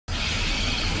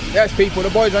Yes people, the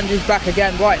boys on just back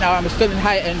again. Right now I'm still in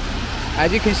Huyton.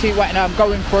 As you can see right now I'm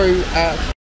going through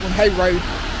Hay Road.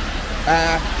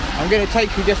 I'm going to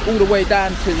take you just all the way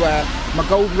down to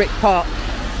McGoldrick Park,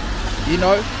 you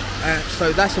know.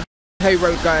 So that's the Hay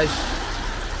Road, guys.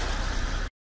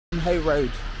 Hay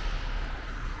Road.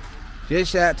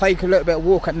 Just take a little bit of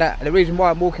walk on that. The reason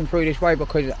why I'm walking through this way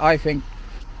because I think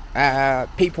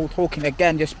people talking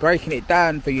again, just breaking it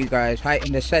down for you guys.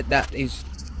 Huyton has said that is,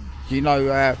 you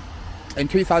know, in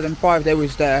 2005 there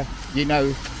was the, you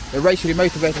know, the racially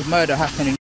motivated murder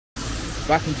happening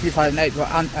back in 2008 by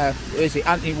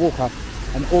Anthony Walker,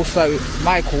 and also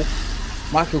Michael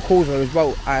Causer as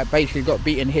well. Basically got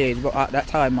beaten here as well at that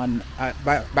time, and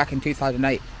back in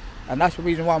 2008, and that's the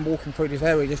reason why I'm walking through this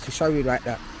area, just to show you like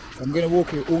that. So I'm going to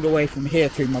walk you all the way from here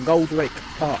to McGoldrick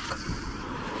Park.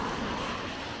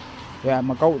 Yeah,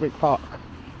 McGoldrick Park.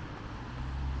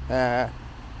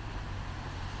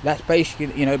 That's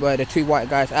basically, you know, where the two white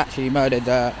guys actually murdered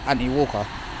Anthony Walker.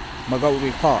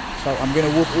 McGoldrick Park. So I'm going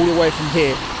to walk all the way from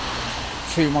here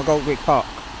to McGoldrick Park.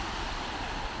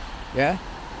 Yeah.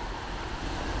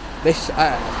 This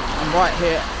I'm right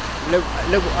here,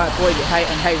 Liverpool,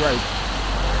 Huyton Hay Road.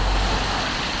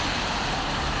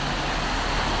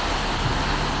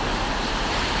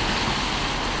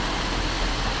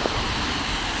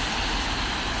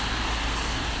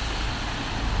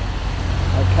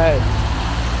 Okay.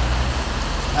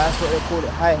 That's what they call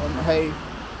it, Huyton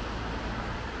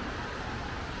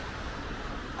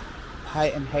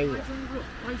Hay Road.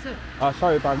 Oh,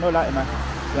 sorry, bro, no lighting, man.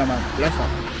 Yeah, man. Yes, sir.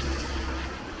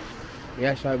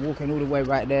 Yeah, so walking all the way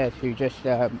right there to just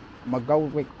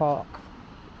McGoldrick Park.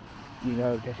 You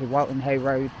know, this is Huyton Hay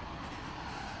Road.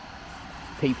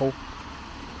 People.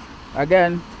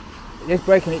 Again, just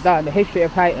breaking it down, the history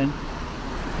of Huyton,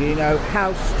 you know,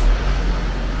 housed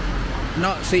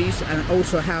Nazis and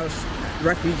also housed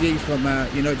refugees from,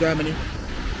 you know, Germany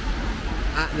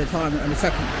at the time, of the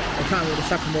Second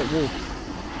World War.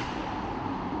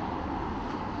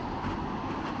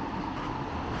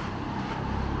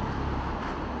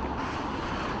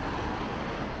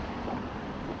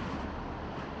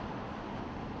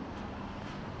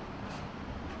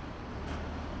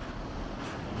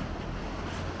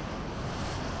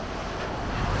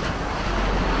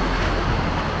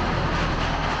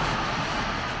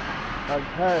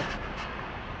 Okay.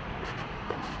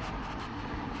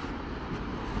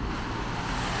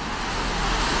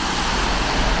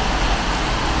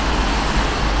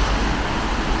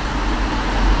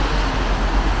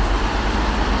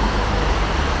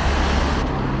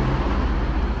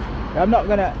 I'm not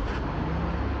gonna.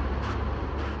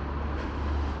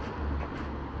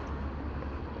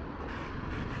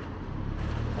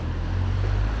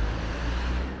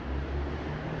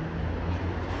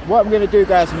 What I'm gonna do,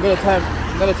 guys, I'm gonna turn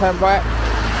right.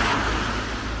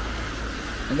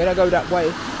 I'm gonna go that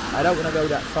way. I don't wanna go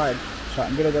that side, so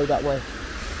I'm gonna go that way.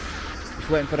 Just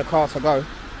waiting for the car to go.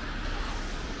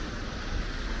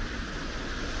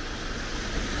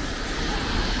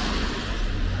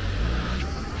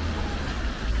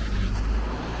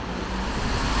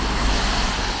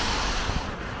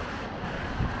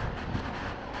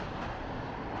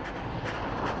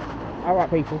 Alright,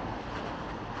 people.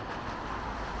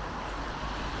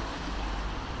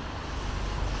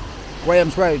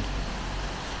 Graham's Road,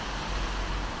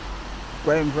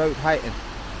 Huyton.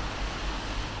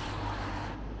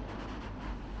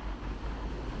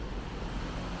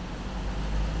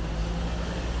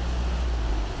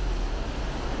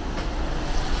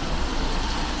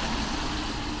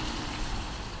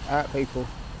 Alright, people,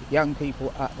 young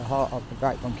people at the heart of the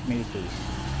backbone communities.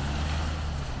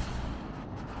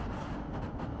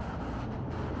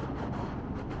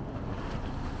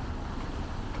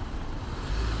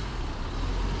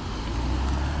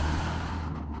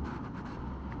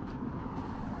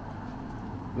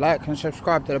 Like and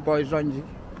subscribe to the boys on.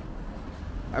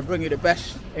 I bring you the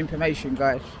best information,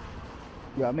 guys.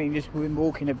 You know what I mean? Just been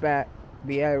walking about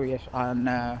the areas and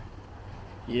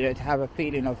you know, to have a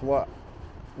feeling of what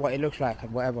it looks like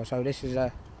and whatever. So this is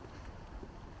a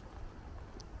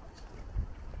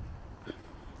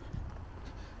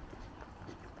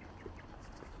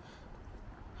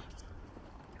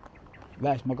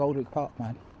that's McGoldrick Park,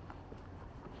 man.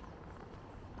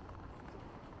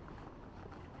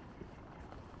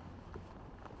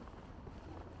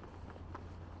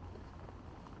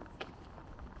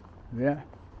 Yeah.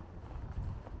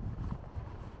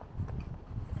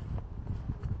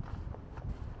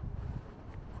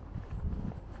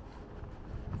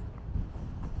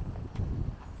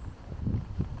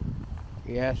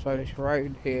 Yeah, so this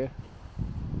road here,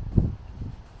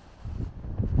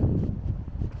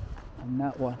 I'm And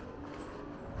that one.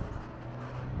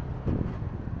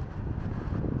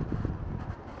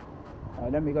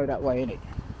 Let me go that way, innit?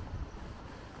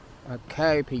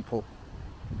 Okay, people.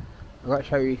 I've got to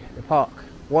show you the park.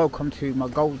 Welcome to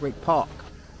McGoldrick Park,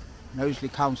 Knowsley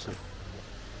Council.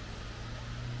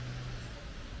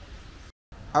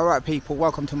 Alright, people,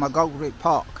 welcome to McGoldrick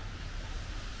Park.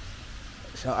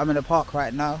 So I'm in the park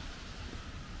right now.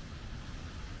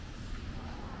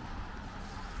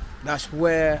 That's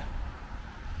where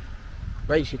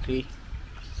basically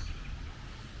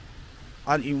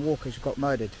Auntie Walker's got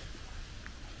murdered.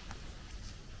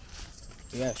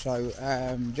 Yeah, so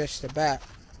just about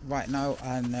right now,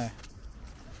 and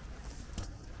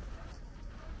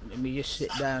let me just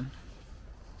sit down.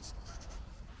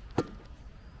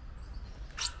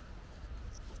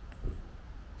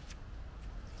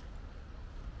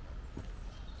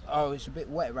 Oh, it's a bit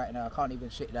wet right now, I can't even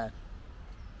sit down.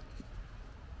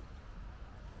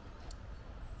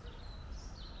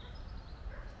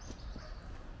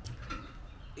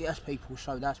 Yes, people,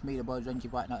 so that's me, the boys,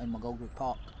 Renji, right now in McGoldrick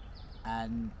Park.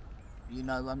 And you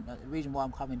know, the reason why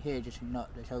I'm coming here, just to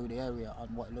show you the area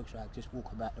and what it looks like, just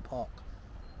walk about the park,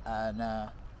 and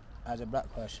as a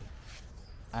black person,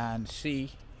 and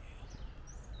see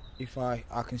if I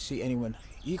can see anyone.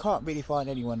 You can't really find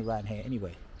anyone around here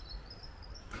anyway.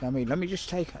 So, I mean, let me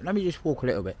just walk a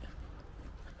little bit,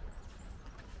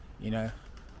 you know.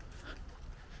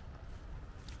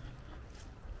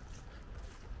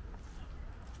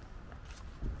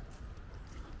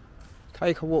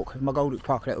 Take a walk in McGoldrick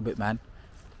Park a little bit, man,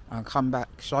 and come back.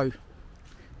 So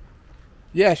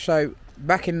yeah, so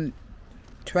back in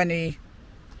 25.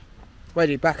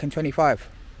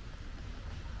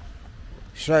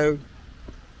 So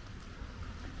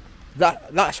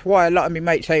that's why a lot of me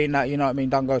mates saying that, you know what I mean,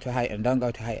 don't go to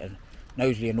Huyton,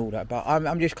 Knowsley and all that. But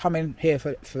I'm just coming here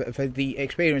for the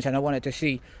experience, and I wanted to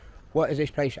see what does this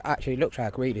place actually looks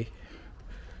like, really. Do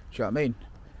you know what I mean?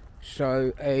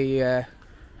 So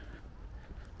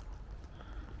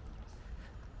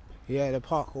yeah, the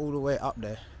park all the way up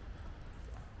there,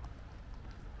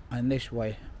 and this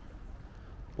way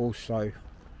also.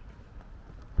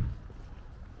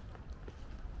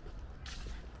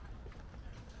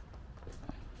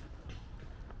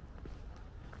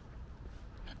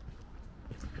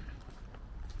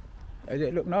 Does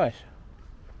it look nice?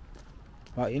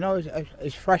 Like, you know,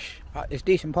 it's fresh, it's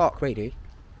decent park, really,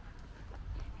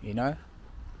 you know.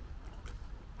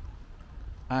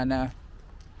 And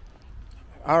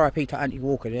RIP to Auntie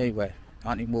Walker anyway,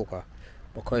 Auntie Walker,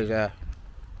 because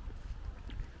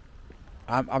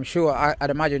I'm sure, I'd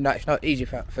imagine that it's not easy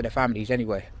for the families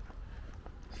anyway,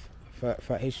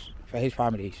 for his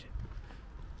families.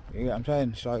 You know what I'm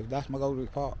saying? So that's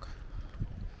McGoldrick Park.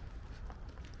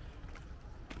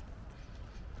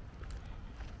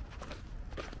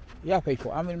 Yeah,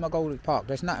 people, I'm in McGoldrick Park.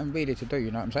 There's nothing really to do.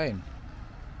 You know what I'm saying?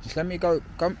 Just let me go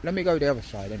the other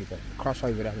side anyway. Cross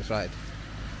over the other side.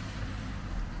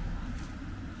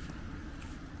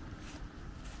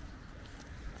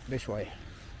 This way.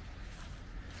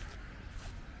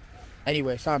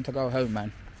 Anyway, it's time to go home,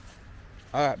 man.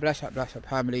 Alright, bless up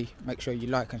family. Make sure you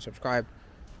like and subscribe,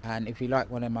 and if you like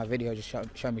one of my videos,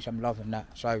 just show me some love and that.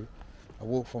 So I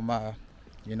walk from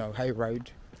you know, Hay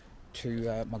Road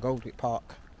to McGoldrick Park,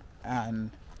 and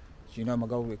you know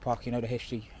McGoldrick Park, you know the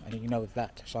history and you know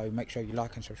that. So make sure you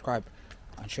like and subscribe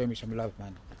and show me some love,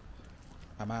 man.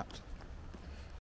 I'm out.